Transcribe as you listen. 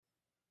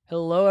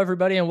Hello,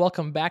 everybody, and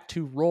welcome back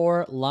to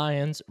Roar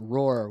Lions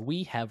Roar.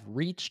 We have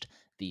reached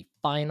the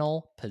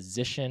final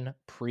position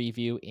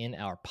preview in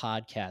our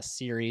podcast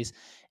series.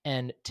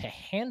 And to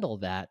handle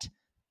that,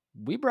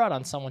 we brought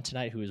on someone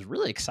tonight who is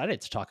really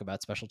excited to talk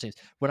about special teams.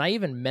 When I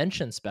even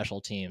mentioned special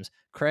teams,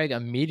 Craig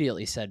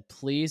immediately said,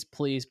 please,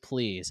 please,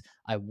 please,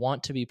 I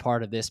want to be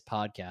part of this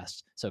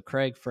podcast. So,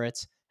 Craig,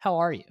 Fritz, how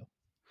are you?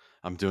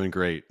 I'm doing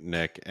great,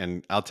 Nick.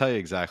 And I'll tell you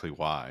exactly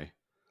why.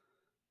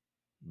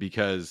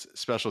 Because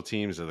special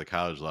teams at the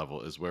college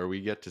level is where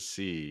we get to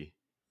see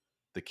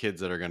the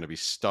kids that are going to be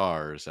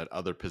stars at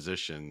other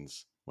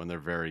positions when they're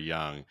very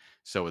young.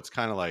 So it's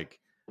kind of like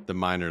the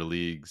minor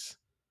leagues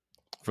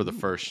for the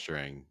first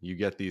string. You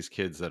get these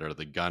kids that are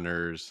the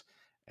gunners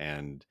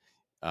and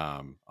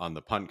on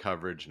the punt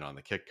coverage and on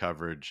the kick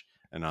coverage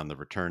and on the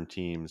return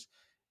teams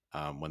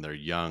when they're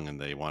young and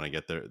they want to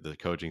get the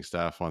coaching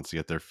staff wants to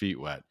get their feet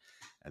wet.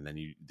 And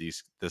then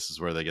this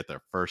is where they get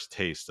their first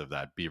taste of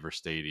that Beaver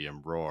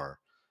Stadium roar.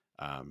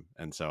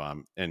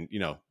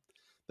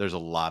 There's a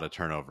lot of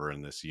turnover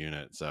in this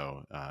unit,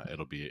 so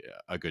it'll be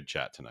a good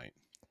chat tonight.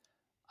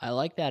 I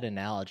like that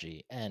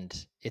analogy.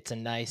 And it's a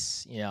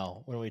nice,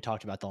 when we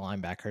talked about the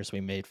linebackers,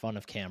 we made fun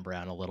of Cam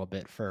Brown a little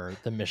bit for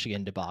the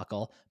Michigan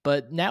debacle.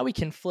 But now we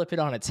can flip it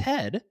on its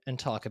head and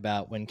talk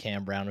about when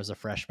Cam Brown was a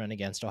freshman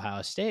against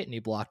Ohio State and he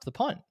blocked the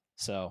punt.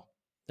 So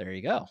there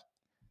you go.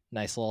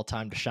 Nice little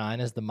time to shine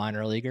as the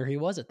minor leaguer he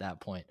was at that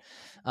point.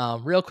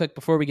 Real quick,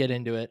 before we get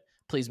into it,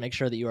 please make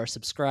sure that you are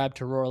subscribed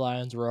to Roar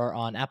Lions Roar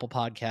on Apple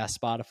Podcasts,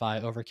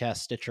 Spotify,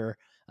 Overcast, Stitcher,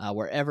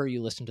 wherever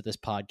you listen to this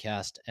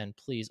podcast. And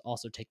please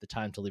also take the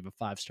time to leave a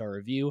 5-star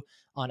review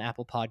on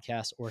Apple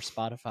Podcasts or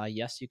Spotify.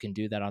 Yes, you can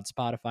do that on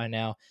Spotify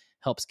now.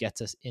 Helps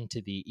gets us into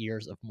the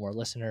ears of more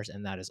listeners,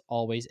 and that is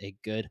always a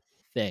good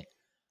thing.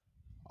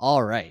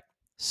 All right.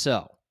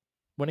 So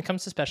when it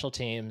comes to special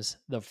teams,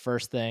 the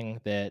first thing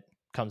that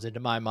comes into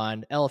my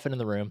mind, elephant in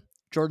the room,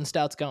 Jordan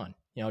Stout's gone.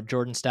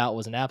 Jordan Stout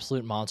was an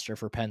absolute monster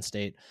for Penn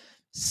State.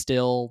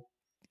 Still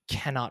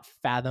cannot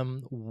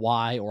fathom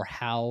why or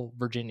how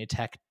Virginia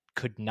Tech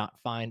could not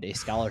find a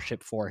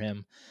scholarship for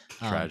him.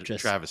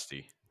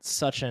 Travesty.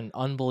 Such an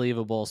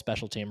unbelievable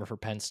special teamer for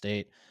Penn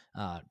State.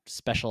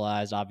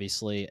 Specialized,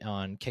 obviously,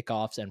 on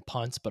kickoffs and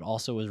punts, but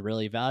also was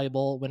really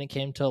valuable when it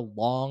came to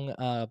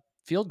long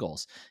field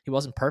goals. He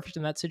wasn't perfect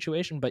in that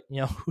situation, but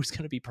who's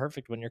going to be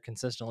perfect when you're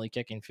consistently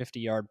kicking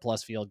 50-yard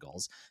plus field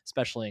goals,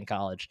 especially in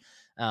college?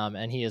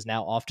 And he is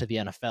now off to the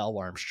NFL,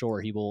 where I'm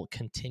sure he will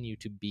continue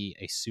to be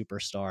a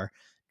superstar,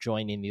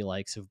 joining the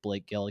likes of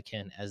Blake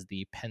Gillikin as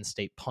the Penn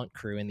State punt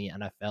crew in the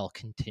NFL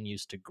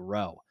continues to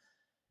grow.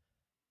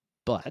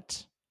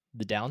 But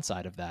the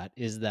downside of that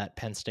is that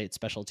Penn State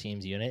special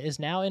teams unit is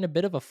now in a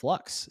bit of a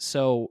flux.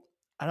 So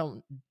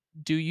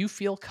do you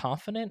feel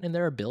confident in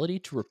their ability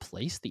to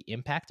replace the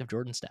impact of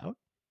Jordan Stout?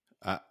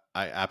 I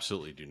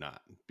absolutely do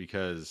not,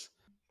 because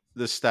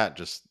this stat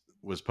just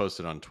was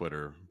posted on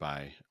Twitter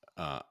by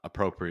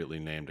appropriately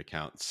named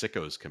account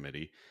Sickos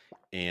Committee,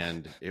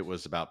 and it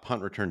was about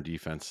punt return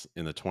defense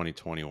in the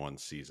 2021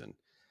 season.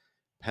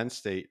 Penn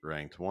State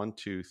ranked 1,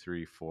 2,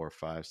 3, 4,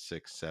 5,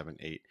 6, 7,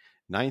 8,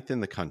 ninth in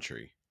the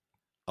country,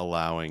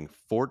 allowing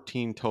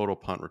 14 total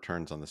punt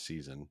returns on the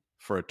season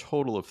for a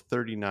total of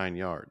 39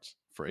 yards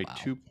for a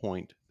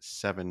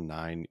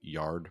 2.79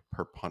 yard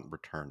per punt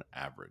return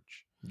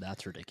average.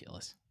 That's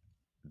ridiculous.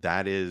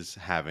 That is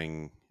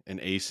having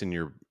an ace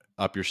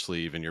up your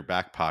sleeve, in your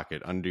back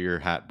pocket, under your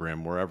hat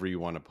brim, wherever you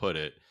want to put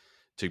it,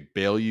 to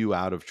bail you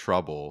out of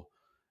trouble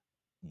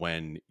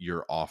when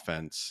your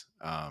offense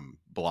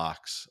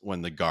blocks,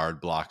 when the guard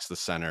blocks the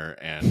center,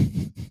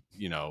 and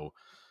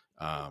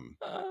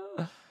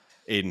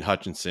Aiden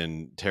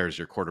Hutchinson tears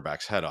your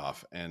quarterback's head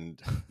off,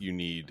 and you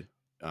need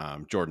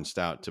Jordan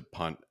Stout to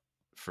punt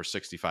for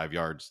 65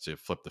 yards to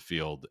flip the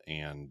field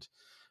and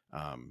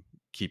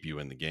keep you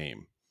in the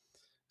game.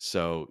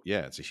 So,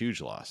 yeah, it's a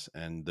huge loss.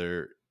 And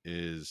there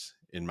is,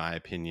 in my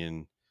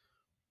opinion,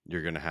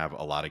 you're going to have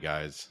a lot of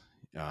guys.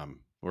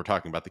 We're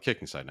talking about the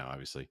kicking side now,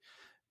 obviously.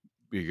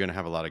 You're going to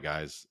have a lot of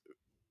guys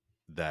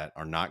that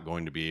are not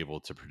going to be able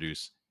to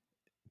produce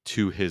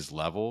to his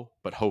level,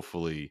 but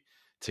hopefully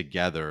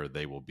together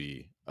they will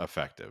be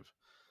effective.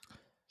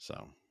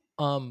 So,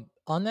 on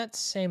that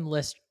same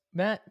list,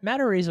 Matt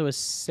Araiza was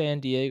San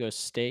Diego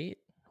State,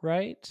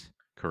 right?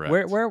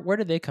 correct. Where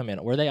did they come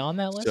in? Were they on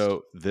that list?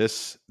 So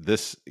this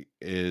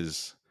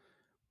is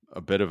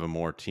a bit of a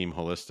more team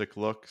holistic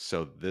look.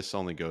 So this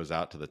only goes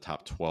out to the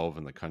top 12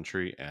 in the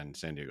country, and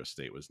San Diego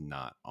State was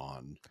not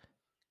on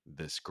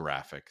this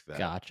graphic that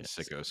Gotcha. the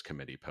Sickos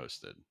Committee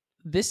posted.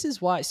 This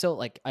is why.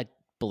 So,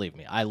 believe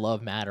me, I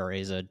love Matt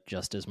Araiza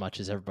just as much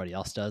as everybody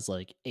else does.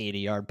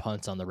 80-yard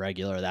punts on the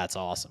regular, that's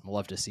awesome.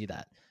 Love to see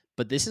that.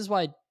 But this is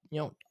why,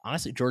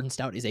 honestly, Jordan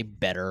Stout is a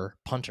better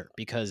punter,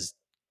 because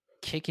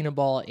kicking a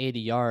ball 80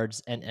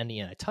 yards and ending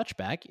in a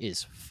touchback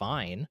is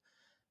fine,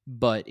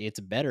 but it's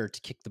better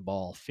to kick the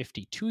ball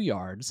 52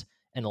 yards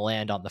and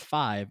land on the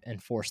 5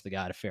 and force the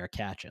guy to fair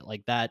catch it.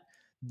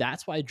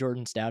 That's why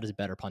Jordan Stout is a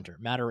better punter.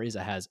 Matt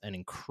Araiza has an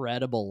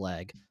incredible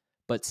leg,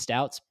 but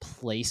Stout's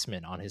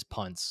placement on his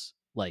punts,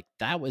 like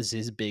that was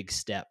his big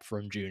step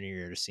from junior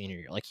year to senior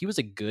year. Like he was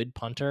a good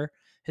punter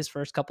his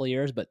first couple of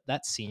years, but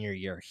that senior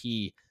year,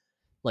 he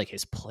like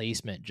his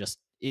placement just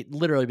it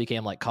literally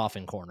became like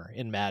coffin corner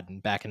in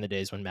Madden back in the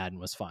days when Madden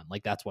was fun.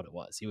 Like that's what it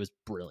was. He was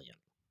brilliant.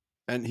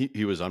 And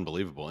he was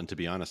unbelievable. And to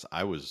be honest,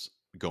 I was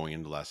going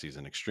into last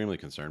season extremely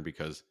concerned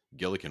because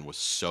Gillikin was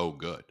so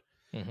good.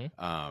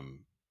 Mm-hmm.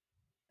 Um,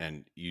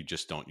 and you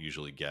just don't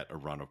usually get a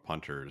run of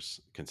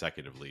punters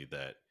consecutively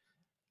that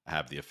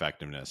have the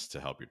effectiveness to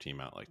help your team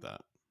out like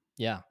that.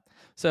 Yeah.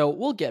 So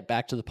we'll get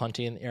back to the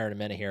punting in a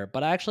minute here,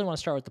 but I actually want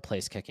to start with the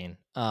place kicking.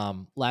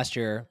 Last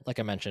year, like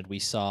I mentioned,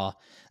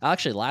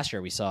 last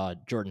year we saw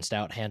Jordan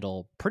Stout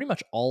handle pretty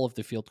much all of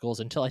the field goals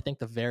until I think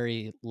the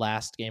very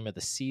last game of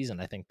the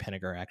season. I think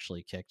Pinnegar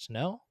actually kicked.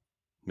 No?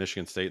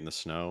 Michigan State in the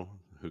snow.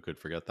 Who could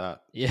forget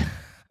that? Yeah.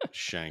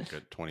 Shank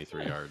at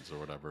 23 yards or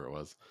whatever it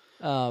was.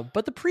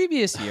 But the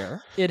previous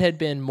year, it had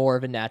been more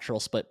of a natural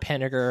split.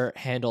 Penniger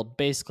handled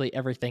basically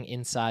everything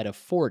inside of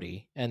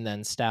 40, and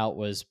then Stout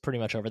was pretty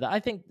much over that. I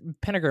think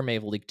Penniger may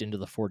have leaked into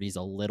the 40s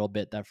a little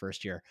bit that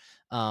first year,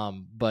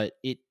 but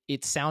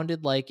it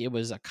sounded like it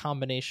was a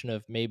combination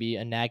of maybe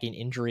a nagging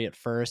injury at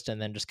first, and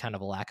then just kind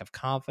of a lack of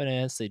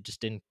confidence. They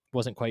just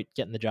wasn't quite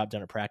getting the job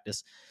done at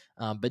practice.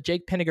 But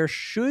Jake Penniger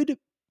should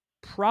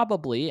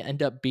probably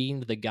end up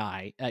being the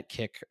guy at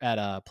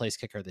a place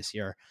kicker this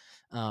year.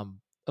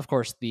 Of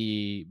course,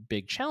 the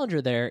big challenger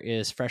there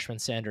is freshman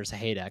Sanders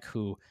Hayek,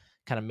 who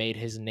kind of made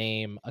his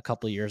name a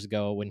couple of years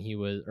ago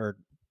or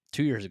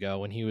 2 years ago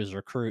when he was a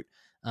recruit,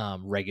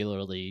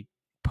 regularly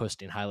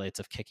posting highlights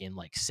of kicking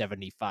like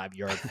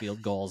 75-yard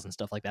field goals and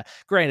stuff like that.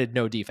 Granted,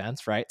 no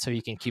defense, right? So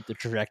you can keep the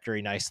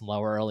trajectory nice and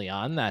low early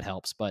on. That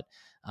helps. But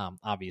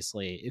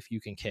obviously, if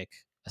you can kick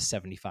a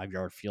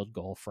 75-yard field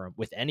goal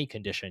with any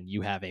condition,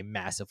 you have a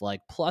massive leg.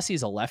 Plus,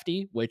 he's a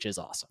lefty, which is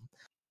awesome.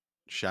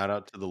 Shout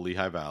out to the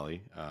Lehigh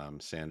Valley.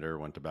 Sander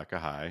went to Becca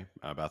High,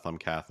 Bethlehem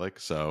Catholic.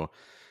 So,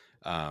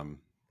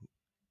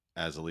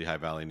 as a Lehigh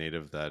Valley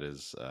native, that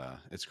is,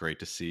 it's great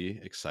to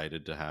see.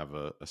 Excited to have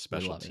a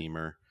special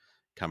teamer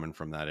coming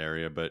from that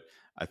area. But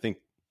I think,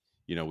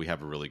 we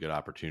have a really good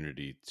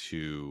opportunity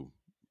to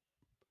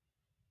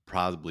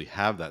probably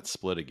have that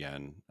split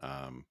again,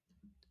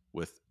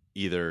 with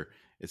either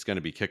it's going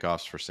to be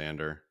kickoffs for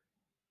Sander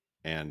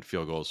and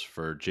field goals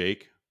for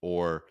Jake,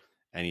 or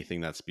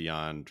anything that's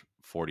beyond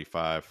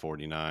 45,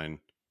 49.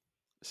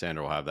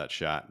 Sander will have that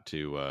shot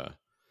to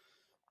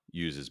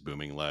use his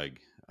booming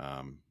leg,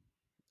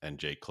 and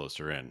Jake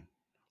closer in.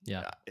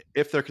 Yeah.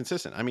 If they're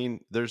consistent. I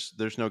mean,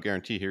 there's no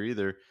guarantee here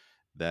either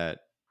that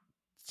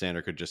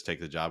Sander could just take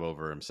the job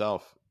over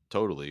himself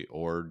totally,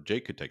 or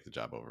Jake could take the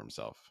job over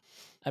himself.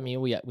 I mean,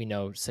 we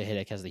know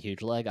Sahidek has the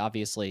huge leg,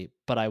 obviously,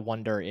 but I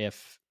wonder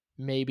if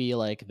maybe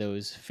like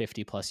those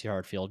 50+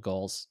 yard field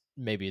goals,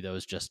 maybe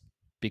those just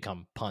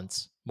become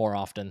punts more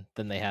often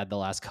than they had the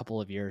last couple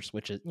of years,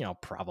 which is,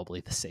 probably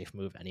the safe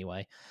move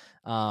anyway.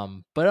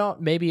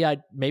 But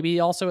maybe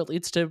also it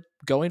leads to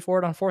going for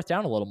it on fourth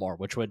down a little more,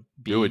 which would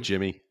be Do it,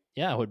 Jimmy.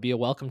 Yeah, it would be a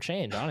welcome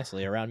change,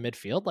 honestly, around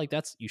midfield. Like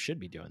you should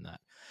be doing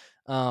that.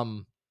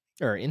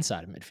 Or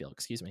inside of midfield,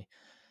 excuse me.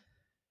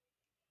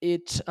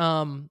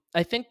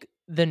 I think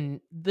the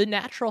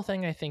natural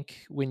thing, I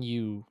think, when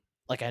you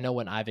like, I know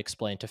when I've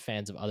explained to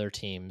fans of other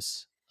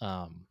teams,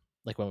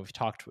 like when we've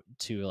talked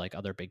to like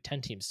other Big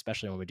Ten teams,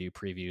 especially when we do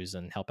previews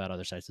and help out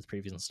other sites with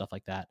previews and stuff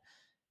like that,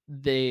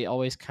 they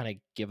always kind of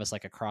give us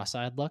like a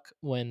cross-eyed look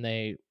when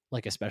they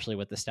like, especially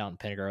with the Stout and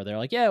Pinnegar, they're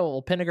like, yeah,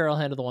 well, Pinnegar will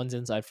handle the ones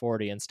inside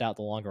 40 and Stout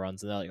the longer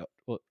runs, and they're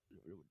like,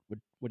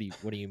 what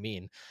do you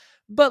mean?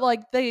 But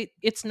like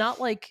it's not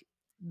like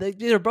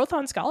they're both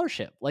on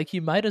scholarship. Like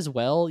you might as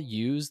well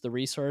use the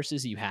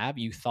resources you have.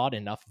 You thought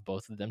enough of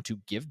both of them to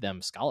give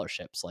them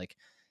scholarships. Like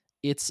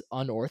it's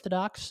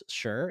unorthodox,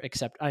 sure,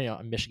 except I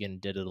know Michigan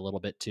did it a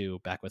little bit too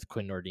back with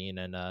Quinn Nordine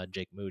and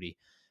Jake Moody,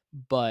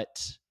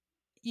 but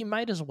you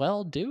might as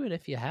well do it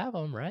if you have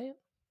them, right?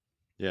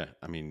 Yeah,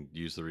 I mean,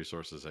 use the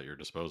resources at your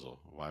disposal.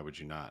 Why would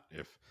you not?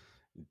 If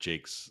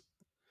Jake's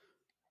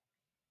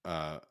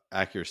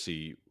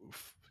accuracy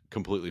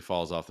completely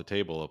falls off the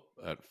table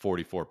at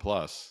 44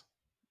 plus,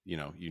 you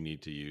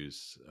need to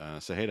use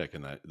Sahedek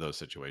in those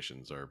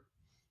situations, or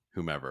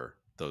whomever.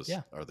 Those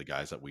are the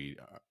guys that we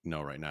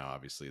know right now.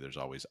 Obviously, there's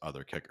always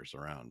other kickers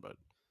around, but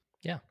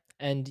yeah.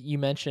 And you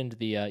mentioned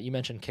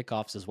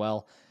kickoffs as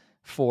well.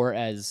 For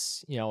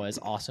as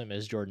awesome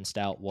as Jordan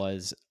Stout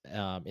was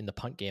in the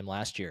punt game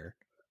last year,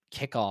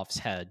 kickoffs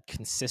had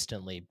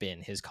consistently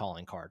been his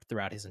calling card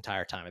throughout his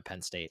entire time at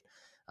Penn State.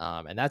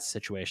 And that's a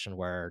situation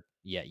where,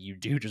 you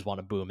do just want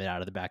to boom it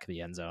out of the back of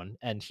the end zone.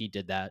 And he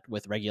did that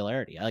with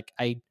regularity. Like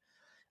I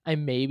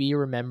maybe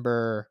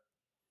remember,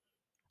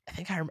 I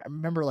think I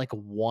remember like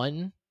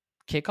one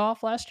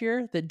kickoff last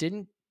year that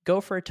didn't go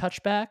for a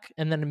touchback,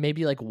 and then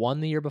maybe like one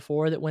the year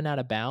before that went out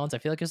of bounds. I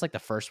feel like it was like the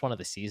first one of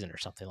the season or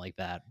something like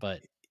that.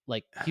 But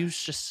like he was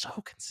just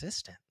so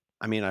consistent.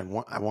 I mean, I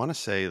want to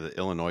say the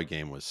Illinois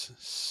game was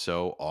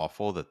so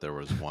awful that there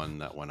was one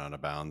that went out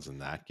of bounds in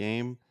that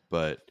game,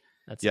 but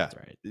That Yeah,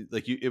 sounds right.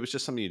 like it was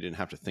just something you didn't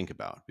have to think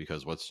about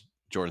because what's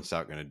Jordan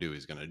Stout going to do?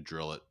 He's going to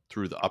drill it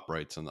through the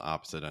uprights on the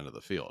opposite end of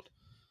the field,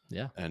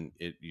 Yeah. and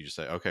you just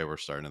say, okay, we're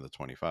starting at the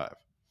 25.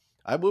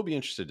 I will be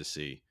interested to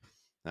see.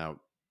 Now,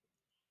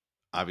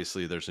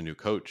 obviously, there's a new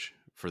coach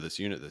for this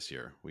unit this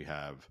year. We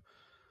have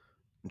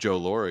Joe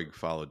Lorig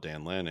followed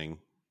Dan Lanning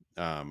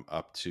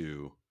up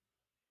to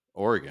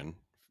Oregon,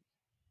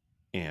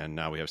 and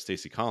now we have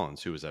Stacy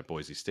Collins, who was at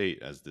Boise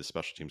State as the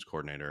special teams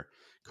coordinator,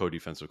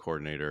 co-defensive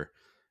coordinator,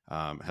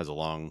 has a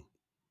long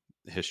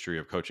history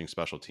of coaching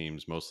special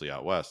teams, mostly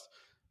out west.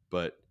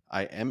 But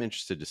I am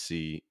interested to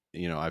see.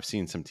 I've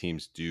seen some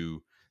teams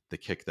do the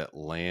kick that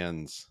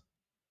lands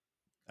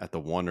at the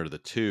 1 or the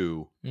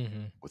 2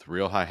 Hmm. with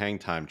real high hang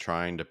time,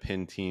 trying to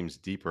pin teams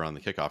deeper on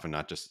the kickoff and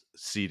not just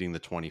seeding the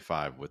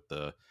 25 with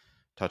the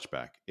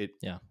touchback. It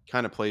Yeah.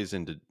 kind of plays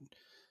into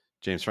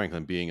James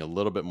Franklin being a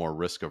little bit more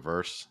risk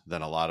averse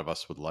than a lot of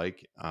us would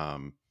like.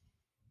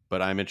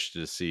 But I'm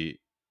interested to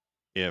see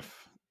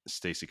if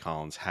Stacy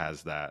Collins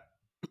has that,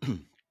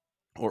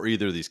 or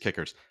either of these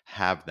kickers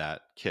have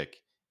that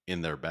kick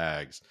in their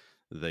bags.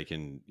 They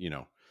can,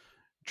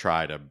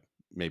 try to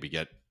maybe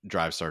get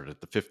drive started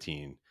at the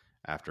 15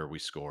 after we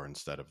score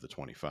instead of the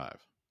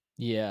 25.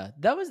 Yeah,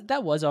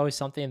 that was always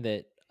something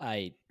that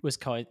I was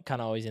kind of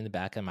always in the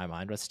back of my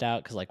mind with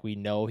Stout because like we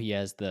know he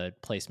has the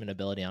placement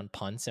ability on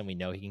punts and we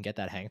know he can get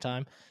that hang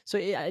time. So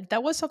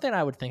that was something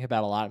I would think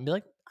about a lot and be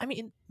like, I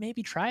mean,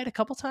 maybe try it a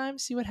couple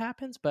times, see what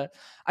happens. But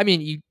I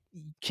mean, you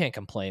can't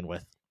complain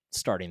with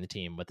starting the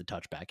team with the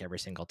touchback every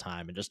single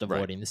time and just Right.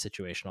 avoiding the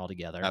situation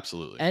altogether.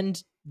 Absolutely.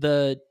 And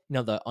the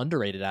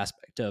underrated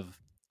aspect of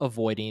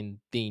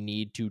avoiding the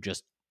need to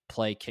just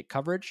play kick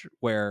coverage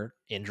where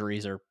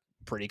injuries are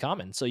pretty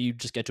common. So you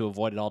just get to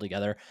avoid it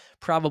altogether.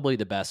 Probably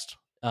the best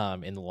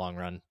in the long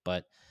run.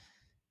 But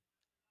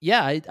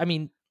yeah, I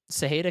mean,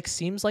 Sahedek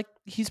seems like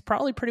he's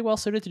probably pretty well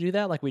suited to do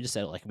that. Like we just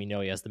said, like we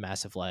know he has the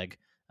massive leg.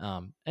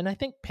 And I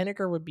think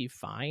Pinnaker would be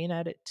fine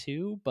at it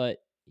too, but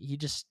he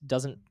just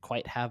doesn't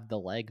quite have the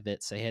leg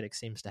that Sahedek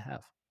seems to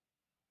have.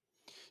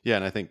 Yeah.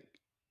 And I think,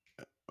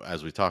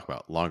 as we talk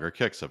about, longer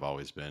kicks have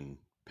always been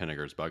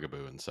Pinniger's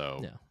bugaboo. And so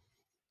Yeah.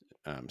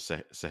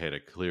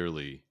 Saheda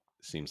clearly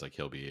seems like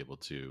he'll be able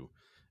to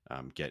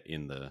get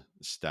in the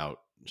Stout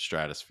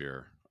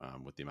stratosphere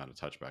with the amount of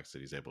touchbacks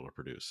that he's able to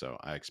produce. So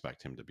I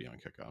expect him to be on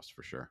kickoffs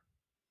for sure.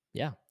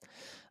 Yeah.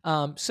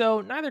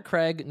 So neither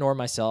Craig nor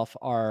myself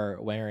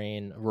are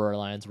wearing Roar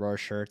Lions Roar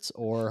shirts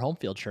or home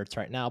field shirts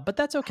right now, but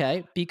that's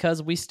okay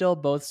because we still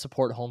both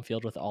support home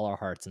field with all our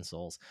hearts and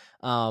souls.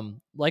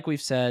 Like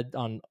we've said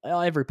on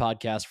every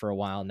podcast for a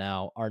while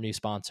now, our new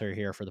sponsor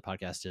here for the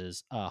podcast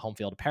is Home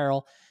Field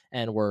Apparel,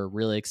 and we're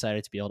really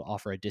excited to be able to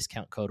offer a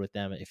discount code with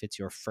them. If it's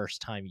your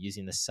first time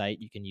using the site,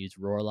 you can use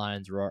Roar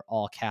Lions Roar,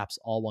 all caps,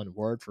 all one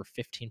word, for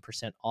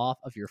 15% off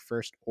of your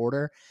first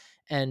order.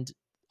 And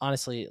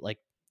honestly, like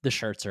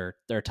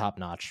they're top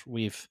notch.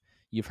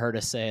 You've heard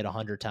us say it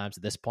 100 times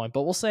at this point,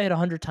 but we'll say it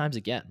 100 times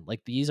again.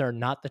 Like these are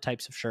not the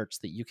types of shirts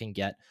that you can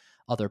get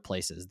other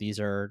places. These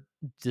are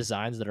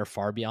designs that are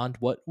far beyond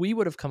what we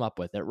would have come up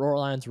with at Roar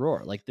Lions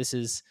Roar. Like this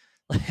is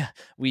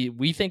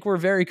we think we're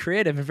very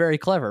creative and very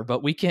clever,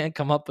 but we can't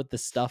come up with the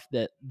stuff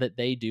that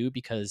they do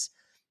because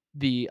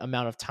the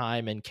amount of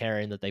time and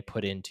caring that they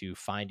put into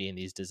finding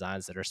these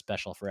designs that are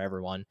special for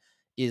everyone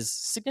is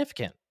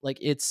significant. Like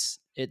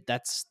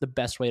that's the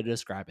best way to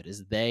describe it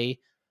is they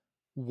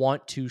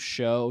want to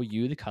show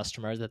you the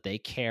customer that they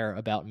care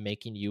about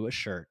making you a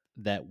shirt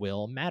that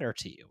will matter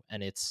to you.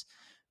 And it's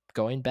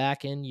going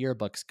back in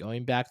yearbooks,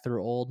 going back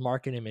through old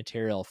marketing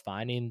material,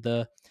 finding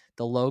the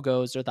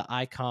logos or the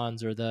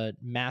icons or the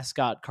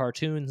mascot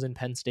cartoons in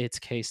Penn State's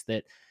case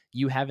that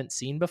you haven't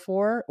seen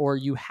before or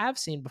you have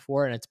seen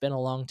before and it's been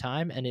a long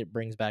time and it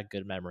brings back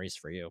good memories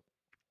for you.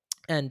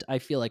 And I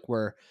feel like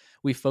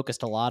we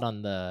focused a lot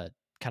on the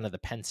kind of the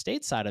Penn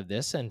State side of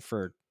this, and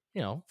for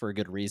a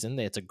good reason.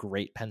 It's a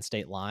great Penn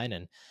State line,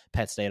 and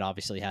Penn State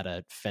obviously had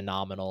a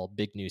phenomenal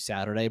Big News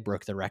Saturday,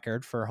 broke the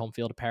record for home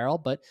field apparel.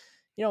 But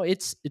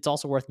it's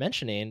also worth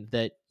mentioning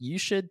that you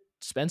should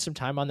spend some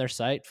time on their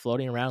site,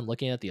 floating around,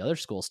 looking at the other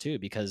schools too,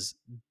 because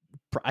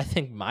I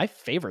think my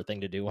favorite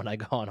thing to do when I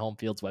go on Home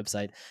Field's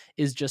website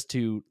is just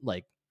to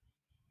like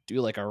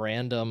do like a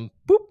random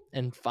boop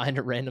and find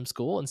a random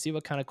school and see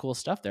what kind of cool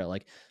stuff there.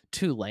 Like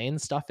Tulane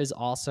stuff is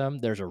awesome.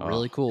 There's a Oh,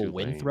 really cool Tulane.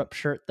 Winthrop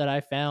shirt that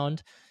I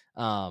found.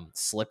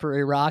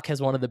 Slippery Rock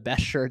has one of the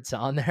best shirts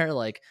on there.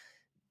 Like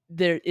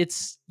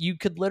you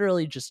could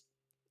literally just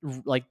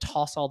like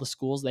toss all the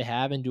schools they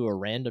have into a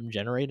random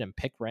generate and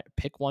pick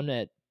one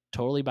at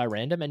totally by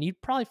random, and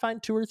you'd probably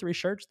find two or three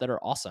shirts that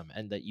are awesome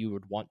and that you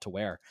would want to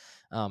wear.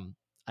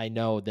 I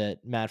know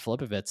that Matt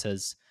Filipovitz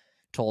has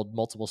told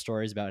multiple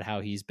stories about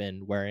how he's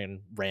been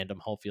wearing random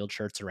home field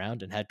shirts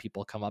around and had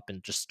people come up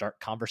and just start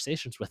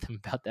conversations with him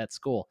about that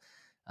school.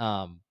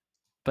 Um,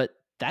 but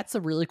that's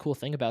a really cool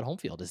thing about home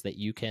field is that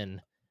you can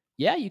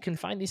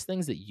find these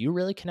things that you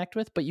really connect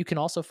with, but you can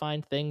also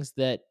find things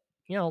that,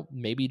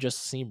 maybe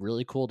just seem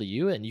really cool to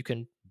you and you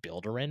can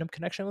build a random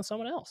connection with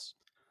someone else.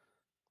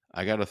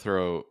 I got to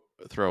throw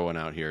throw one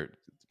out here.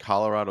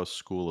 Colorado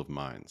School of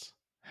Mines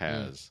Mm.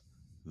 has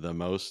the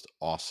most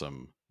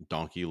awesome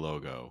donkey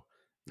logo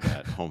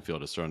that Home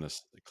Field has thrown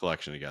this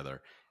collection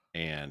together,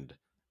 and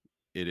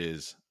it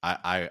is.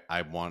 I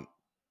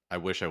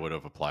wish I would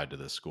have applied to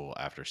this school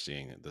after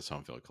seeing this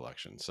Home Field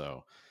collection.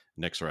 So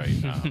Nick's right.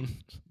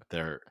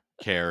 Their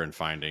care and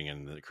finding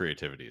and the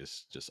creativity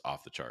is just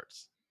off the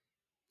charts.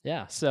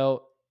 Yeah.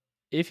 So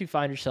if you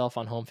find yourself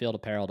on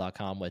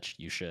homefieldapparel.com, which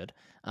you should,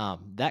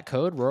 that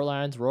code, Roar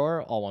Lions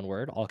Roar, all one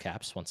word, all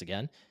caps, once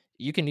again,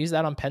 you can use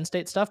that on Penn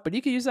State stuff, but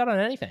you can use that on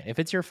anything. If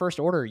it's your first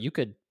order, you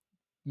could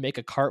make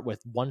a cart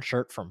with one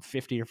shirt from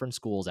 50 different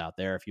schools out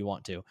there if you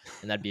want to.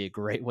 And that'd be a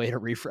great way to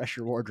refresh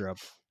your wardrobe.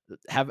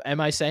 Am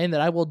I saying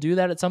that I will do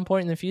that at some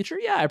point in the future?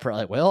 Yeah, I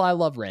probably will. I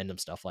love random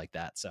stuff like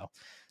that. So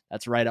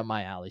that's right up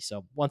my alley.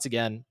 So once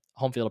again,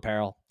 Home Field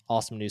Apparel,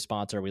 awesome new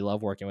sponsor. We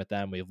love working with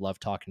them. We love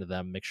talking to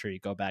them. Make sure you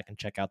go back and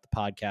check out the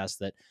podcast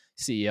that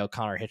CEO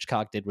Connor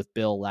Hitchcock did with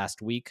Bill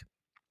last week.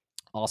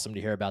 Awesome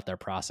to hear about their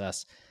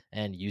process,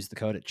 and use the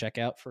code at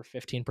checkout for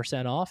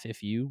 15% off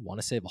if you want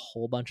to save a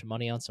whole bunch of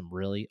money on some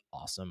really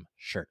awesome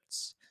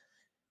shirts.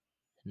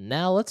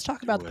 Now let's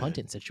talk about the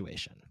punting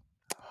situation.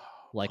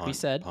 Like we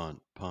said,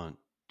 punt.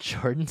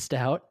 Jordan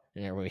Stout,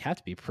 and we have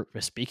to be,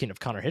 speaking of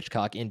Connor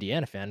Hitchcock,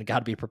 Indiana fan, got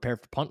to be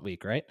prepared for punt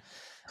week, right?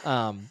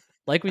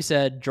 Like we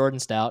said, Jordan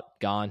Stout,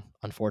 gone.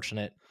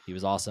 Unfortunate. He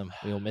was awesome.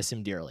 We will miss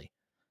him dearly.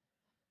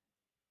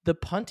 The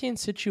punting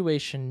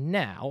situation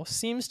now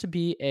seems to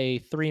be a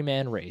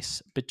 3-man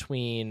race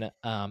between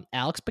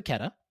Alex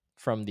Paqueta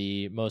from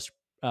the most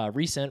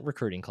recent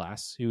recruiting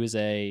class, who is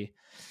I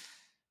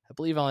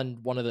believe on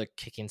one of the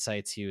kicking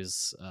sites, he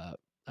was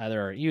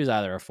either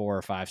a 4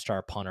 or 5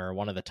 star punter,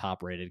 one of the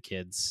top rated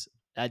kids.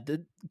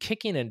 The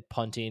kicking and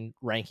punting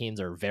rankings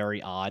are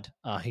very odd.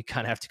 You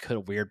kind of have to go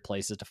to weird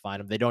places to find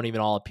them. They don't even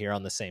all appear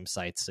on the same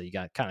sites, so you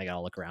got to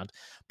look around.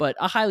 But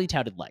a highly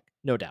touted leg,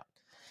 no doubt.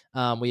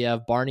 We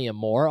have Barney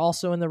Amore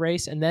also in the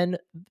race, and then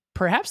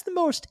perhaps the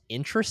most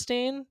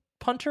interesting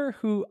punter,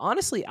 who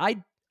honestly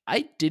I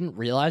didn't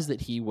realize that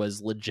he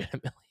was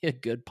legitimately a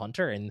good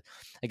punter, and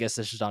I guess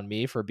this is on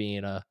me for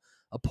being a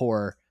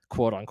poor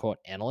quote unquote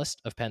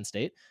analyst of Penn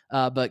State.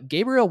 But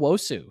Gabriel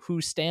Wosu,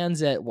 who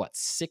stands at what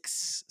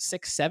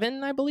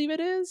 6'7", I believe it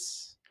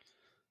is.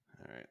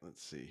 All right,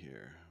 let's see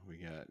here. We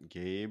got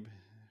Gabe.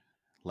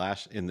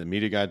 Last in the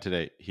media guide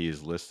today, he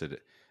is listed at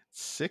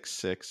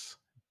 6'6",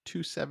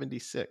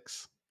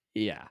 276.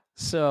 Yeah.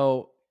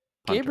 So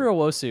Punter. Gabriel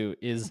Wosu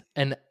is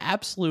an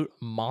absolute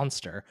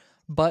monster,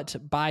 but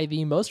by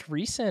the most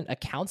recent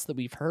accounts that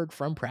we've heard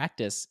from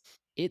practice,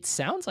 it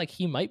sounds like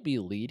he might be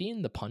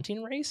leading the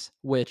punting race,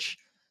 which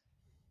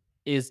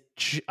is,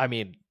 I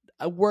mean,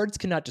 words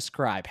cannot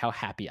describe how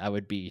happy I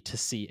would be to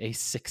see a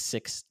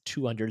 6'6",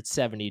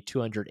 270,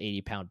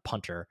 280-pound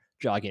punter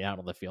jogging out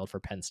on the field for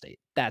Penn State.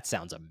 That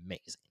sounds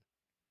amazing.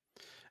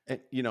 And,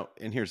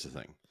 and here's the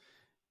thing.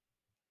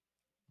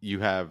 You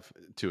have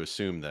to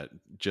assume that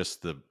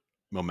just the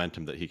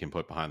momentum that he can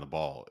put behind the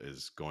ball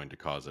is going to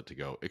cause it to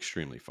go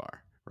extremely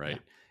far,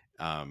 right?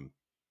 Yeah.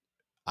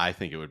 I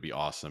think it would be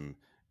awesome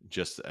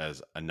just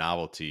as a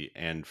novelty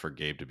and for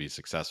Gabe to be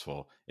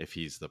successful if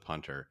he's the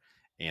punter.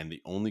 And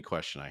the only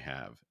question I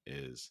have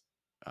is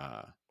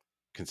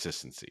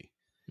consistency.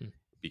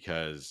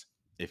 Because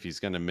if he's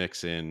going to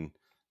mix in,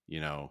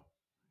 go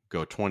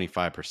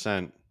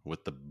 25%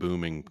 with the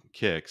booming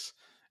kicks,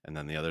 and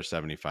then the other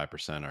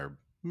 75% are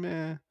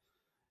meh,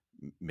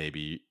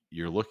 maybe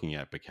you're looking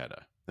at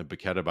Paqueta. And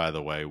Paqueta, by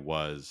the way,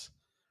 was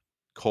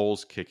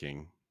Cole's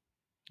kicking,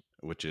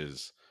 which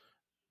is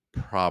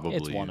probably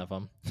it's one of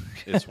them.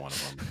 It's one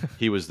of them.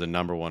 He was the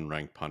number 1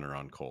 ranked punter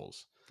on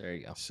Cole's. There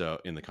you go. So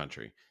in the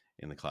country,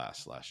 in the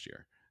class last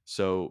year.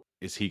 So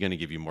is he going to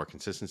give you more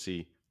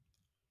consistency?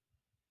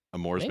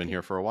 Amore's been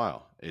here for a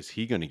while. Is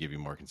he going to give you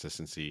more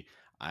consistency?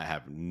 I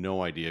have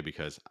no idea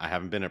because I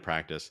haven't been at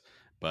practice.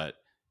 But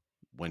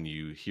when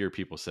you hear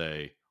people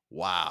say,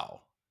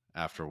 wow,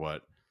 after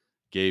what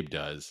Gabe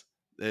does,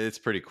 it's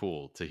pretty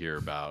cool to hear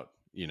about,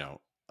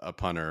 a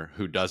punter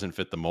who doesn't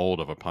fit the mold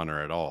of a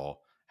punter at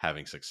all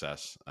having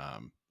success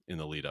in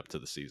the lead up to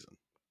the season.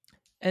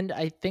 And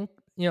I think,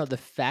 the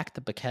fact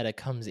that Paqueta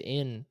comes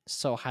in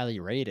so highly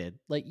rated,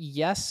 like,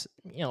 yes,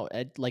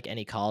 like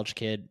any college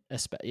kid,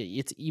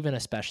 it's even a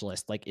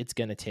specialist, like it's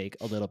going to take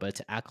a little bit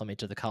to acclimate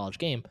to the college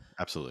game.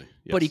 Absolutely.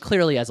 Yes. But he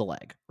clearly has a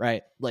leg,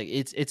 right? Like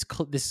this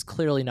is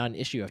clearly not an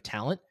issue of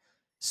talent.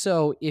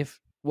 So if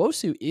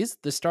Wosu is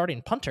the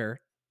starting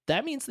punter,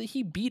 that means that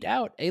he beat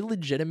out a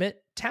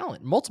legitimate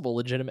talent, multiple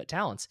legitimate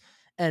talents.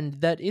 And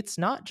that it's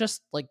not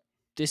just like,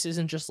 this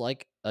isn't just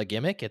like a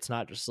gimmick. It's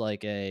not just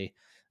like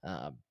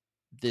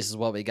this is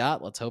what we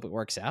got, let's hope it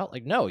works out.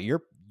 Like, no,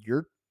 you're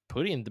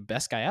putting the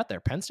best guy out there.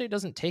 Penn State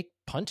doesn't take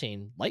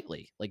punting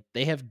lightly. Like,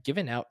 they have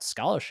given out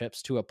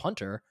scholarships to a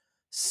punter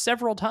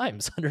several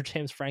times under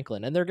James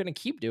Franklin, and they're going to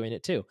keep doing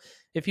it too.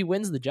 If he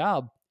wins the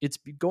job, it's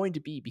going to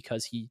be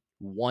because he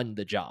won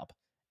the job.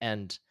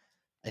 And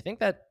I think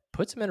that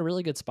puts him in a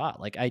really good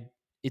spot. Like, I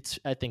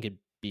think it'd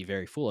be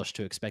very foolish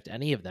to expect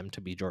any of them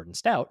to be Jordan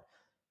Stout,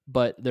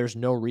 but there's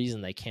no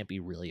reason they can't be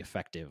really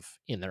effective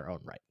in their own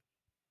right.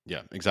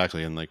 Yeah,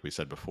 exactly. And like we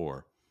said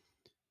before,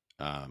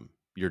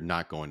 you're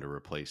not going to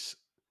replace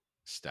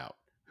Stout,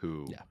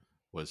 who Yeah.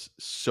 was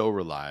so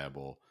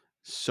reliable,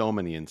 so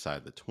many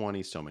inside the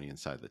 20, so many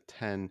inside the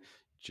 10,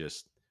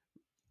 just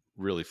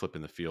really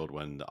flipping the field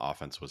when the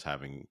offense was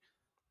having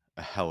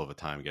a hell of a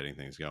time getting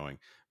things going.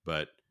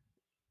 But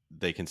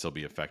they can still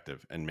be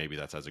effective. And maybe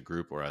that's as a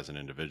group or as an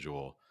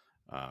individual,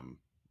 um,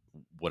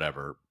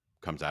 whatever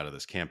comes out of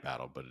this camp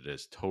battle. But it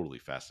is totally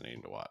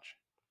fascinating to watch.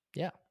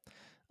 Yeah.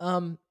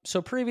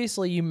 So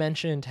previously you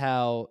mentioned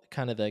how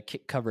kind of the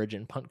kick coverage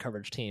and punt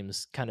coverage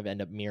teams kind of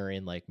end up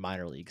mirroring like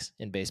minor leagues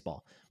in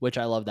baseball, which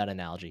I love that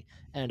analogy.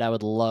 And I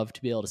would love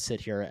to be able to sit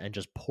here and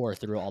just pour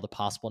through all the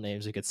possible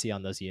names we could see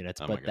on those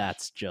units, Oh my but gosh.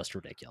 that's just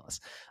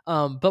ridiculous.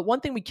 But one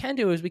thing we can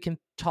do is we can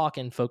talk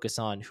and focus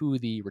on who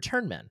the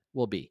return men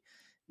will be.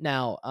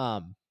 Now,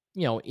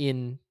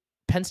 in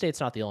Penn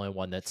State's not the only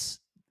one that's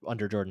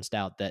under Jordan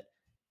Stout that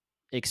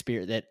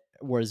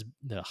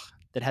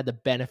that had the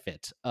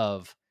benefit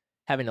of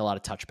having a lot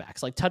of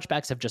touchbacks. Like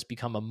touchbacks have just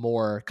become a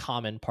more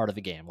common part of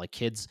the game. Like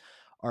kids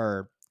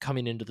are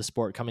coming into the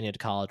sport, coming into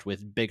college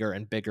with bigger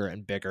and bigger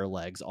and bigger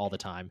legs all the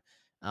time.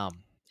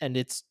 And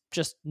it's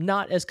just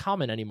not as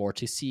common anymore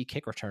to see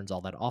kick returns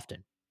all that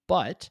often.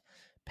 But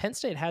Penn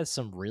State has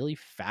some really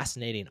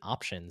fascinating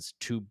options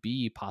to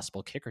be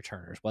possible kick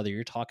returners, whether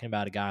you're talking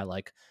about a guy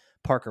like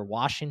Parker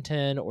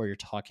Washington or you're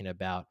talking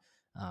about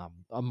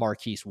a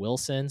Marquise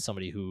Wilson,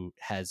 somebody who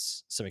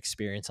has some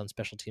experience on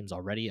special teams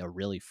already, a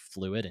really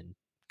fluid and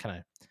kind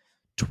of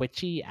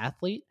twitchy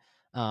athlete.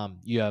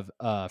 You have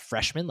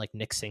freshmen like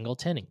Nick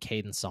Singleton and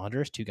Caden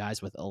Saunders, two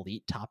guys with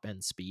elite top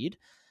end speed.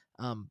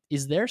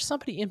 Is there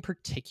somebody in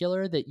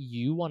particular that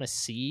you want to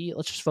see?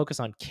 Let's just focus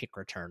on kick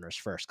returners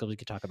first, because we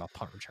could talk about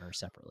punt returners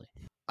separately.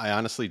 I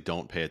honestly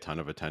don't pay a ton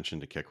of attention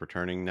to kick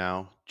returning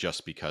now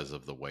just because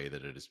of the way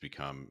that it has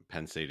become.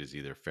 Penn State is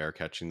either fair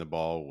catching the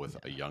ball with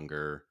a Yeah.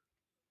 younger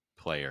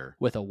player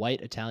With a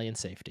white Italian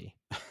safety.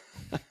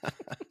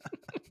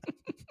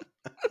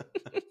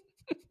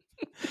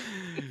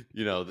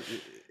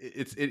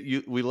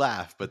 we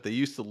laugh, but they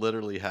used to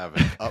literally have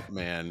an up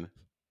man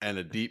and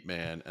a deep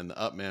man, and the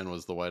up man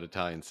was the white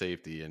Italian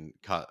safety and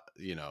caught,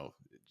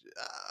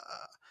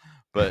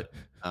 but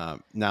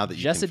now that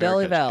you can fair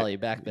Jessadeli catch Valley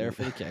back there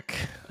for the kick.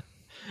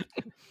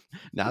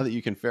 now that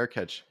you can fair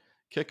catch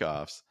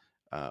kickoffs,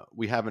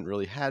 we haven't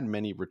really had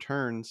many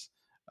returns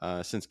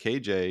since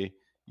KJ,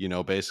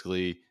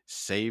 basically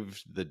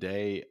saved the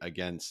day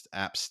against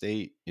App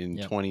State in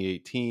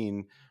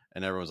 2018,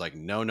 and everyone's like,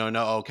 no,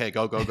 okay,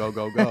 go,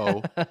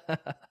 go.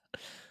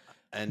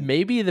 And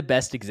maybe the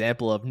best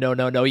example of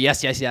no,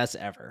 yes,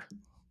 ever.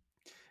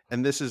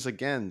 And this is,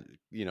 again,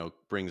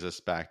 brings us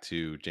back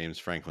to James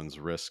Franklin's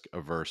risk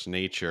averse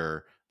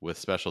nature with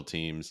special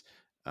teams.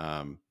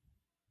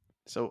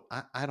 So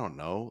I don't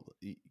know.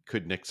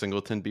 Could Nick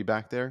Singleton be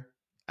back there?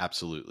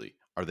 Absolutely.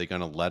 Are they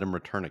going to let him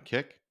return a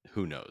kick?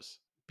 Who knows?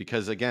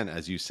 Because, again,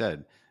 as you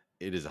said,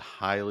 it is a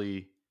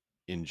highly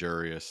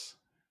injurious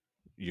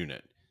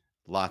unit.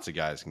 Lots of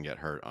guys can get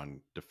hurt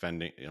on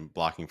defending and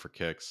blocking for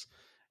kicks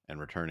and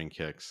returning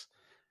kicks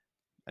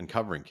and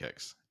covering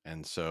kicks.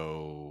 And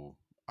so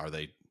are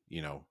they,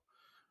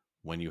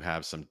 when you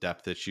have some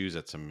depth issues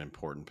at some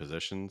important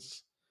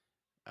positions,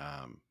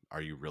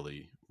 are you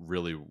really,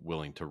 really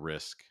willing to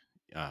risk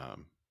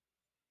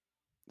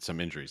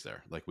some injuries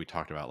there? Like we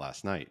talked about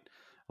last night,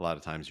 a lot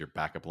of times your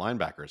backup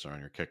linebackers are on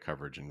your kick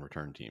coverage and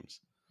return teams.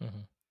 Mm-hmm.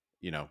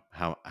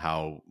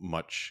 How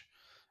much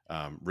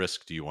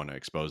risk do you want to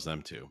expose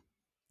them to?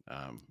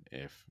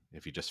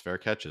 If he just fair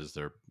catches,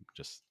 they're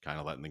just kind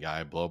of letting the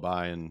guy blow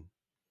by and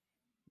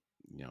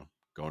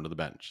going to the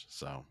bench.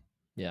 So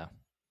yeah.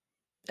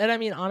 And I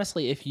mean,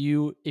 honestly, if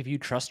you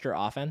trust your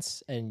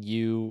offense and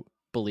you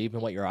believe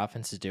in what your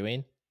offense is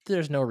doing,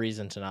 there's no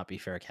reason to not be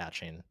fair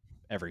catching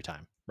every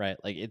time, right?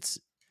 Like it's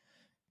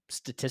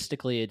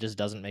statistically, it just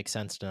doesn't make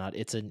sense to not.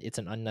 It's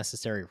an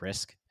unnecessary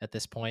risk at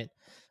this point.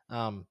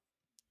 The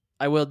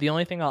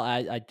only thing I'll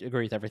add, I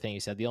agree with everything you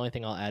said. The only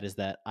thing I'll add is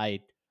that I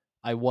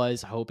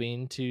was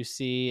hoping to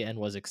see and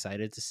was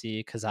excited to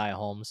see Keziah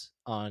Holmes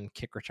on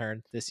kick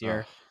return this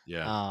year.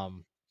 Yeah.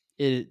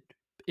 It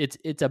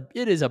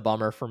is a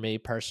bummer for me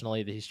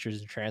personally that he's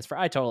choosing to transfer.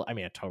 I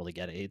totally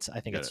get it. I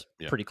think it's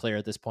pretty clear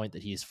at this point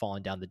that he's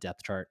fallen down the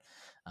depth chart.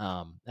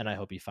 And I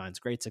hope he finds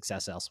great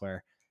success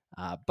elsewhere.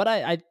 But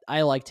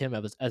I liked him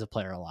as a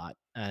player a lot,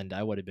 and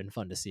I would have been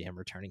fun to see him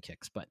returning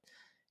kicks, but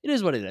it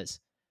is what it is.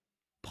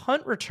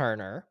 Punt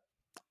returner,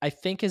 I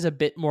think, is a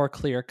bit more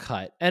clear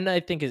cut, and I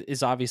think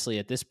is obviously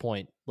at this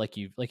point, like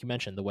you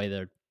mentioned, the way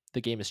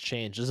the game has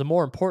changed, is a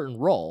more important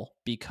role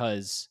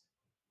because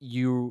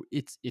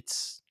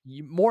it's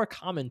more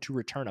common to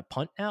return a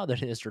punt now than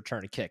it is to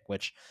return a kick.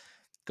 Which,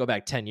 go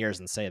back 10 years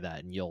and say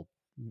that, and you'll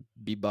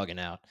be bugging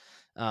out.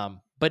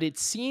 But it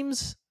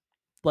seems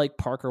like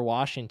Parker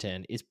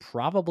Washington is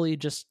probably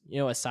just,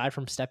 aside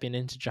from stepping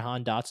into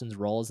Jahan Dotson's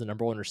role as the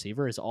number one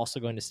receiver, is also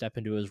going to step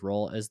into his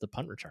role as the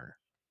punt returner.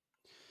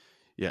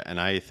 Yeah,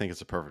 and I think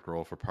it's a perfect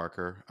role for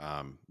Parker.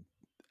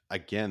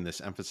 Again,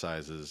 this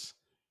emphasizes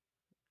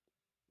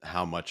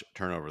how much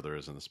turnover there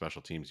is in the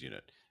special teams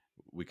unit.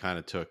 We kind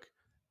of took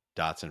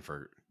Dotson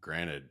for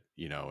granted,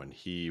 and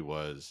he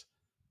was,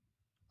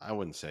 I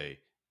wouldn't say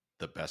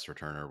the best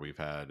returner we've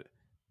had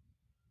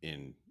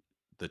in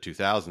the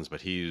 2000s, but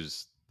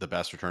he's the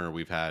best returner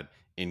we've had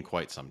in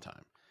quite some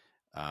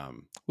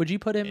time. Would you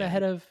put him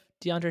ahead And of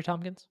DeAndre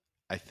Tompkins?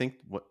 I think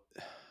what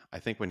I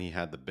think when he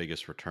had the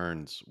biggest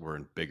returns were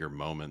in bigger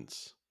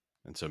moments,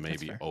 and so That's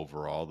maybe fair.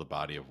 overall the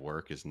body of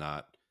work is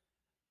not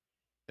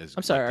as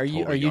I'm sorry. like the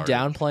Are total you yardage.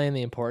 downplaying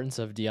the importance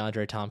of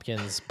DeAndre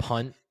Tompkins'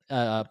 punt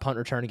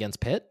return against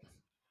Pitt?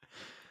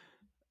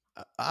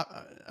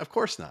 Of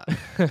course not.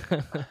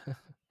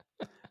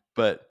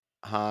 But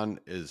Han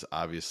is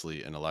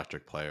obviously an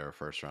electric player,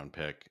 first round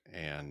pick,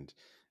 and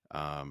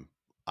um,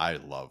 I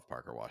love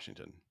Parker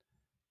Washington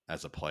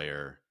as a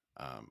player.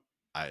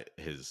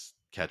 His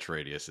catch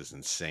radius is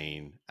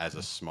insane. As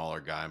a smaller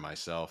guy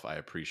myself, I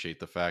appreciate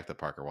the fact that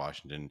Parker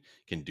Washington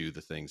can do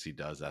the things he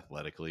does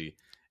athletically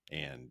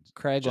and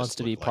Craig wants just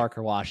to be look like,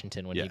 Parker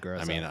Washington when he yeah. I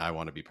grows mean, up. I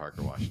want to be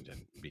Parker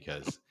Washington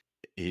because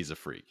he's a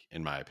freak,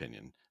 in my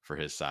opinion, for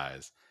his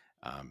size.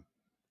 Um,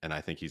 and I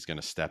think he's going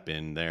to step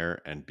in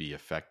there and be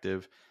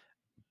effective.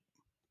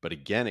 But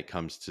again, it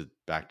comes to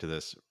back to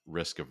this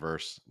risk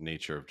averse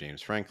nature of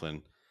James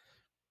Franklin.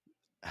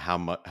 How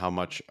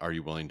much are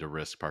you willing to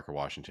risk Parker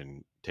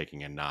Washington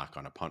taking a knock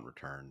on a punt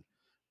return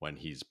when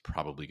he's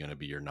probably going to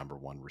be your number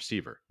one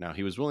receiver? Now,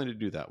 he was willing to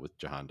do that with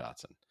Jahan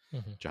Dotson.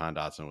 Mhm. Jahan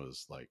Dotson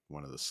was like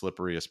one of the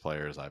slipperiest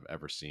players I've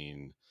ever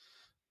seen.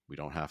 We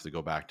don't have to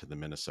go back to the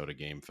Minnesota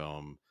game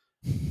film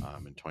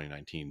in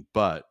 2019,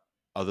 but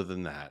other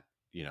than that,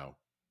 you know,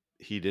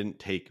 he didn't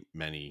take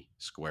many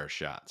square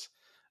shots.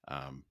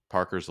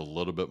 Parker's a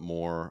little bit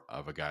more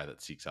of a guy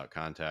that seeks out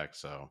contact.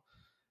 So,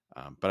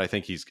 but I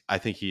think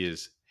he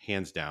is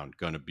hands down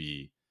going to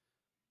be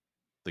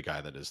the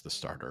guy that is the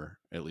starter,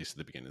 at least at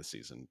the beginning of the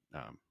season,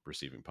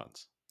 receiving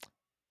punts.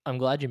 I'm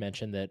glad you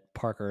mentioned that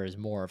Parker is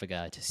more of a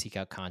guy to seek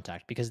out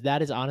contact because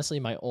that is honestly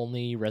my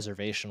only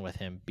reservation with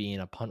him being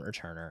a punt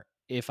returner.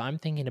 If I'm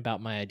thinking about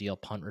my ideal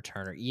punt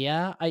returner,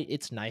 yeah,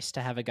 it's nice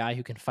to have a guy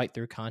who can fight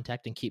through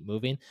contact and keep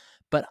moving,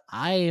 but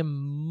I am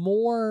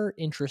more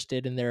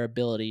interested in their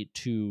ability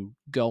to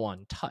go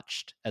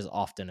untouched as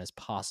often as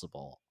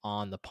possible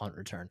on the punt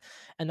return.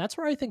 And that's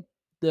where I think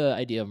the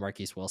idea of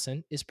Marquise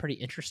Wilson is pretty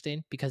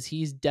interesting because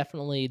he's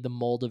definitely the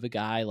mold of a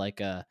guy like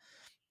a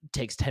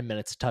takes 10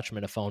 minutes to touch him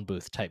in a phone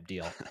booth type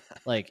deal.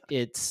 Like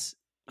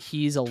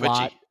he's a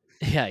lot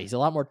Twitchy. yeah, he's a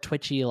lot more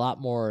twitchy, a lot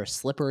more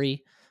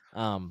slippery.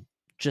 Um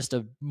just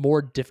a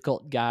more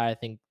difficult guy I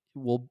think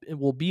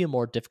will be a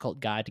more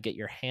difficult guy to get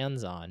your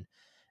hands on.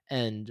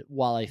 And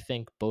while I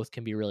think both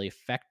can be really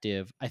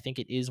effective, I think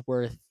it is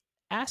worth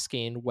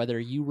asking whether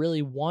you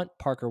really want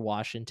Parker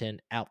Washington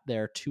out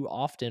there too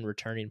often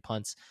returning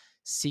punts,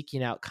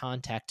 seeking out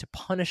contact to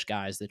punish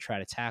guys that try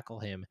to tackle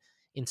him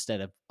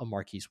instead of a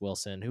Marquise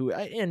Wilson,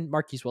 and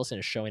Marquise Wilson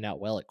is showing out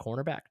well at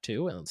cornerback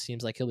too, and it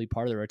seems like he'll be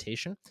part of the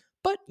rotation.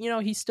 But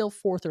he's still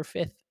fourth or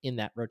fifth in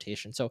that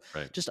rotation, so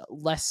Right. just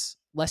less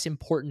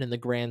important in the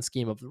grand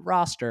scheme of the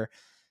roster.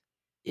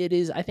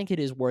 I think it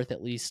is worth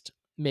at least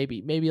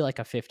maybe like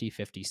a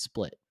 50-50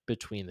 split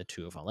between the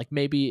two of them. Like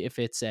maybe if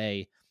it's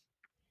a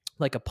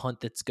punt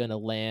that's going to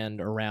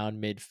land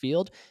around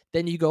midfield,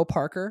 then you go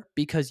Parker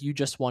because you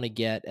just want to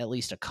get at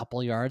least a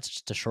couple yards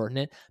just to shorten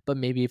it. But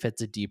maybe if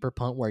it's a deeper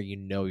punt where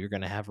you're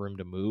going to have room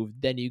to move,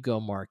 then you go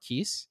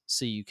Marquise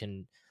so you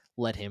can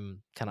let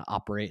him kind of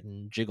operate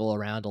and jiggle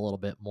around a little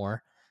bit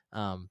more.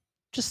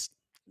 Just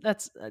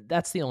that's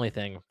the only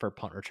thing for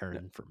punt Yeah.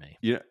 return for me.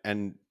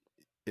 And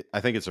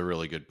I think it's a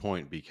really good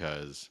point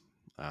because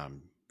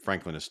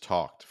Franklin has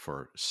talked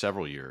for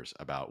several years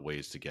about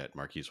ways to get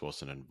Marquise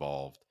Wilson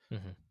involved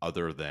Hmm.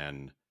 other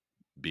than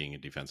being a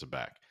defensive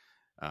back.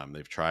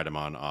 They've tried him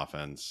on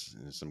offense,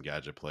 some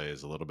gadget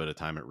plays, a little bit of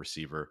time at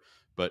receiver,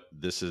 but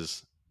this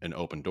is an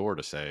open door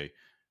to say,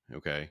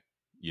 okay,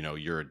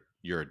 you're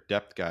a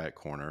depth guy at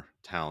corner,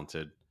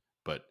 talented,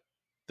 but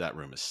that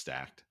room is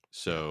stacked. Yeah.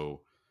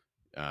 So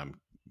um,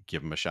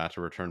 give him a shot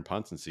to return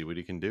punts and see what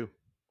he can do.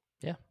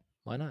 Yeah.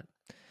 Why not?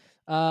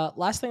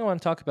 Last thing I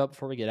want to talk about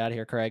before we get out of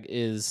here, Craig,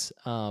 is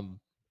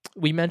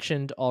we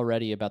mentioned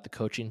already about the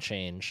coaching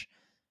change.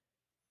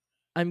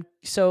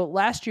 So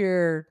last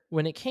year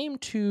when it came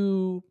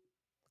to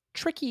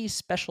tricky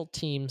special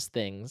teams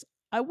things,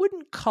 I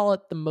wouldn't call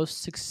it the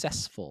most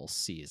successful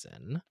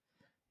season.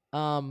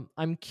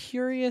 I'm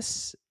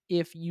curious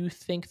if you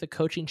think the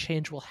coaching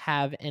change will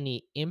have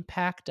any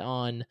impact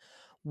on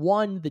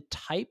one, the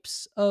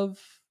types of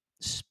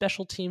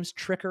special teams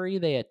trickery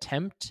they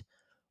attempt,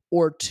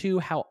 or two,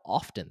 how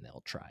often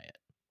they'll try it.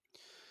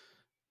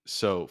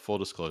 So, full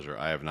disclosure,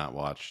 I have not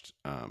watched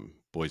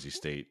Boise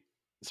State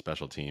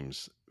special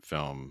teams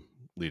film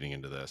leading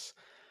into this.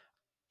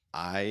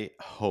 I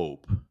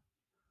hope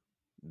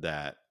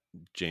that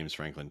James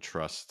Franklin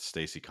trusts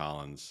Stacy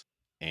Collins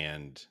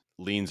and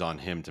leans on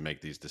him to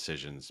make these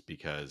decisions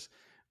because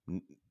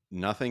n-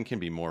 nothing can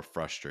be more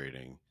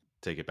frustrating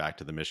take it back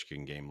to the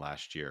Michigan game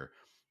last year,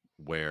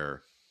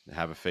 where they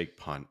have a fake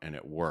punt and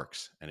it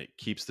works and it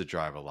keeps the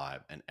drive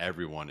alive and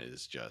everyone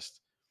is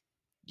just,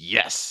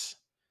 yes.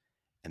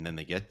 And then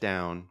they get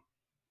down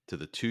to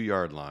the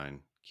 2-yard line,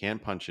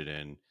 can't punch it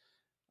in,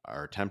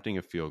 are attempting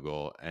a field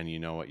goal. And you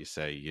know what you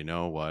say? You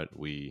know what?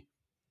 We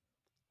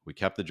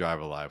kept the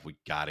drive alive. We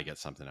got to get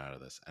something out of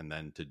this. And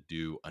then to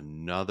do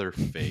another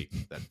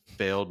fake that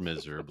failed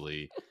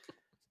miserably.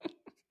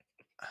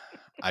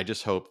 I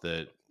just hope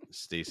that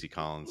Stacey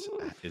Collins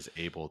is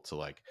able to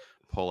like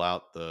pull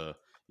out the,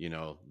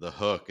 the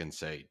hook and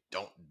say,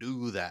 don't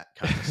do that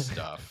kind of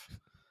stuff.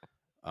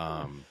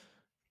 I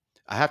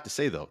have to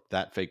say though,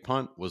 that fake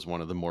punt was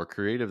one of the more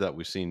creative that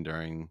we've seen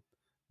during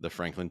the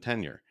Franklin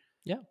tenure.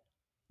 Yeah.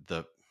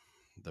 The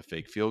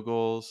fake field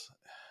goals,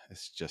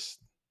 it's just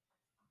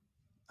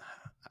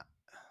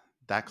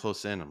that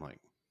close in. I'm like,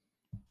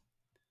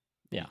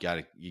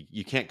 yeah,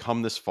 you can't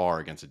come this far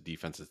against a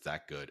defense that's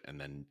that good and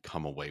then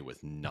come away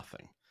with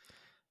nothing.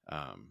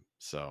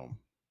 So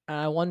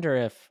I wonder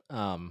if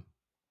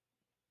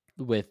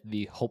with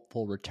the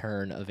hopeful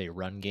return of a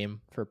run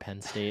game for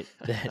Penn State,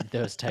 that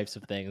those types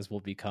of things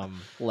will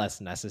become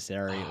less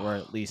necessary, or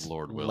at least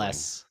Lord willing.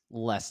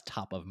 less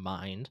top of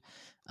mind.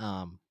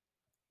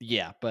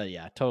 Yeah, but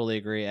yeah, totally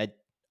agree.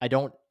 I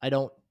don't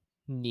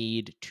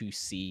need to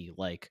see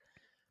like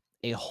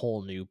a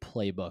whole new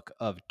playbook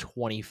of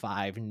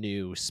 25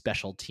 new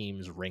special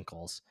teams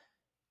wrinkles.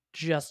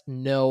 Just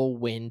know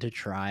when to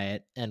try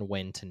it and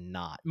when to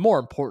not. More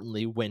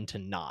importantly, when to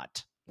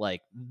not.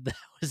 Like, that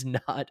was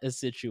not a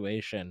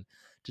situation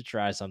to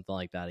try something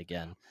like that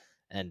again.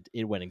 And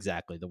it went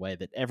exactly the way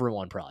that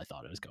everyone probably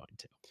thought it was going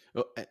to.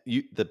 Well,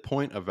 the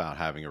point about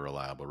having a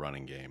reliable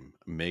running game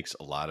makes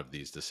a lot of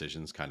these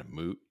decisions kind of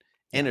moot.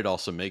 And Yeah. it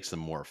also makes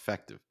them more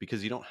effective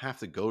because you don't have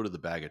to go to the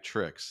bag of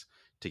tricks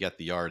to get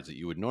the yards that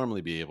you would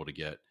normally be able to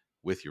get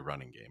with your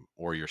running game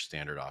or your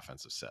standard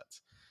offensive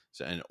sets.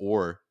 So,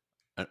 or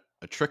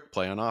a trick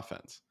play on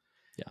offense.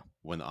 Yeah.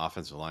 When the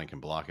offensive line can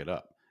block it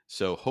up.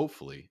 So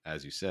hopefully,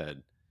 as you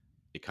said,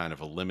 it kind of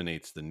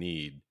eliminates the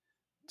need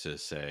to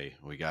say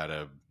we got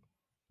to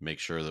make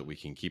sure that we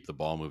can keep the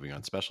ball moving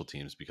on special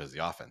teams because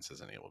the offense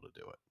isn't able to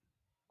do it.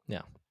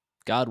 Yeah.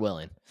 God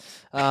willing.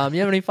 You have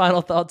any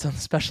final thoughts on the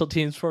special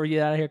teams before we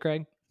get out of here,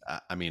 Craig?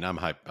 I mean, I'm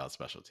hyped about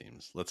special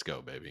teams. Let's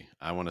go, baby.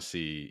 I want to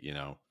see,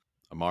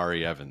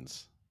 Amari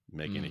Evans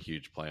making a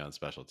huge play on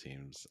special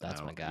teams.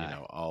 That's my guy.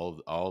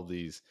 All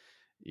these,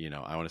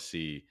 I want to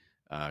see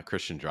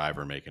Christian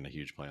Driver making a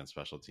huge play on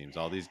special teams.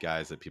 All these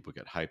guys that people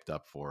get hyped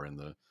up for in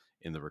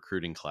the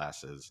recruiting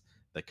classes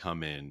that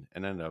come in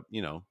and end up,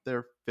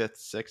 they're 5th,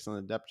 6th on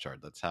the depth chart.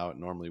 That's how it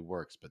normally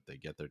works, but they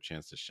get their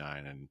chance to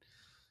shine and,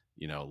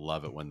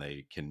 love it when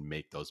they can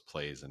make those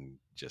plays and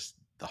just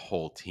the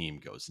whole team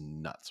goes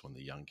nuts when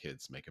the young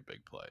kids make a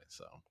big play.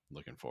 So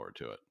looking forward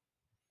to it.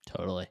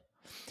 Totally.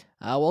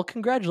 Well,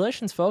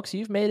 congratulations, folks.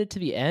 You've made it to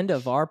the end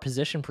of our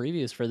position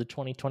previews for the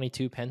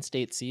 2022 Penn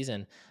State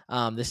season.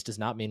 This does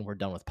not mean we're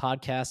done with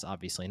podcasts,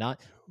 obviously not,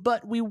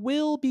 but we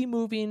will be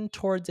moving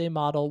towards a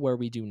model where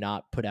we do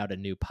not put out a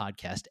new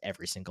podcast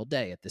every single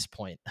day at this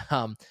point.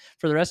 For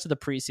the rest of the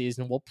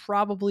preseason, we'll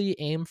probably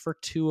aim for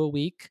 2 a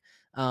week,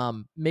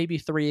 maybe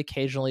 3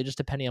 occasionally, just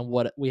depending on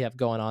what we have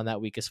going on that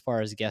week as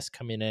far as guests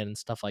coming in and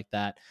stuff like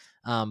that.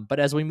 But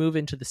as we move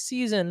into the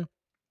season,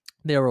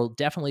 there will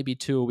definitely be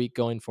 2 a week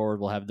going forward.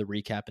 We'll have the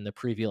recap and the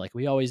preview like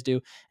we always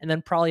do, and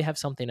then probably have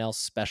something else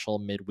special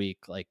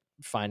midweek, like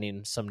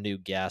finding some new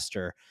guest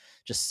or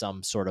just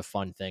some sort of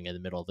fun thing in the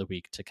middle of the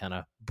week to kind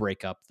of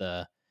break up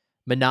the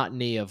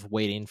monotony of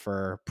waiting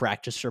for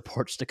practice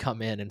reports to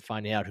come in and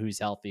finding out who's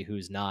healthy,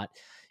 who's not.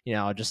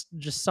 Just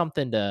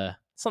something to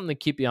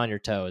keep you on your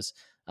toes.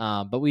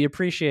 But we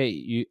appreciate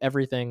you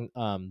everything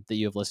that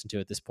you have listened to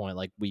at this point.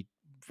 Like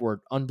we're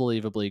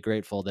unbelievably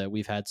grateful that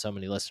we've had so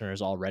many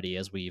listeners already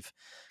as we've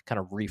kind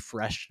of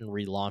refreshed and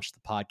relaunched the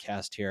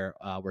podcast here.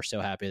 We're so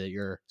happy that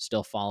you're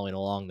still following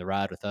along the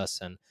ride with us.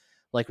 And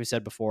like we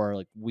said before,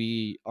 like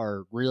we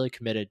are really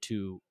committed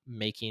to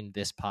making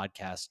this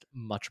podcast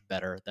much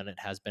better than it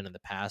has been in the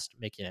past,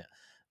 making it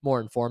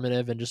more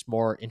informative and just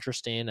more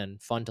interesting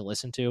and fun to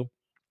listen to.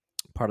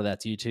 Part of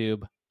that's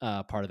YouTube.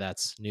 Part of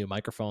that's new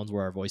microphones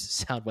where our voices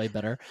sound way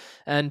better.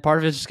 And part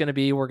of it's just going to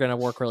be we're going to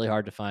work really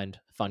hard to find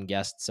fun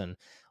guests and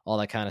all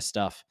that kind of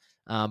stuff.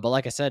 But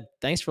like I said,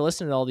 thanks for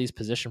listening to all these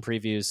position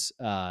previews.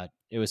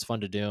 It was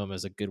fun to do them. It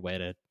was a good way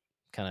to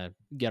kind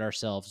of get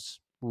ourselves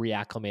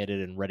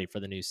reacclimated and ready for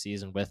the new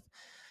season with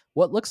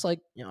what looks like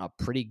a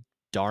pretty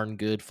darn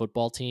good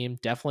football team.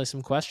 Definitely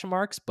some question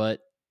marks, but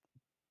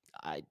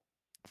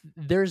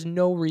there's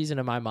no reason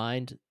in my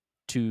mind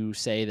to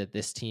say that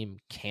this team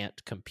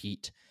can't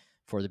compete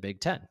for the Big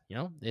Ten.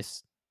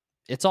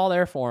 It's all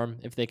there for them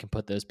if they can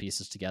put those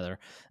pieces together.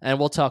 And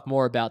we'll talk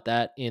more about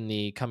that in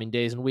the coming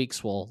days and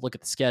weeks. We'll look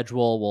at the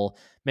schedule. We'll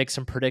make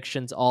some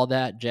predictions, all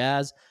that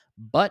jazz.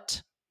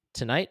 But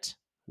tonight,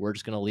 we're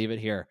just going to leave it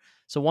here.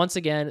 So once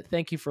again,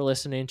 thank you for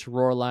listening to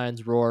Roar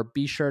Lions Roar.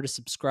 Be sure to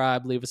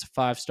subscribe, leave us a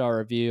 5-star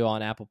review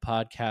on Apple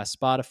Podcasts,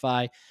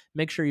 Spotify.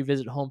 Make sure you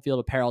visit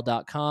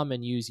homefieldapparel.com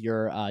and use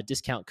your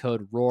discount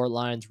code Roar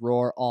Lions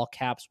Roar, all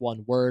caps,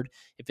 one word,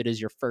 if it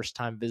is your first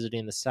time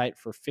visiting the site,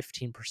 for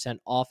 15%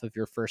 off of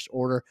your first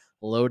order.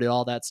 Load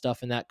all that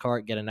stuff in that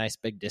cart, get a nice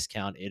big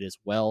discount. It is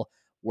well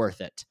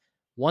worth it.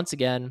 Once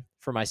again,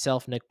 for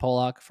myself, Nick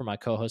Pollock, for my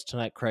co-host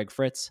tonight, Craig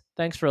Fritz,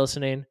 thanks for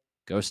listening.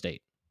 Go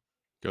State.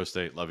 Go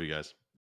State. Love you guys.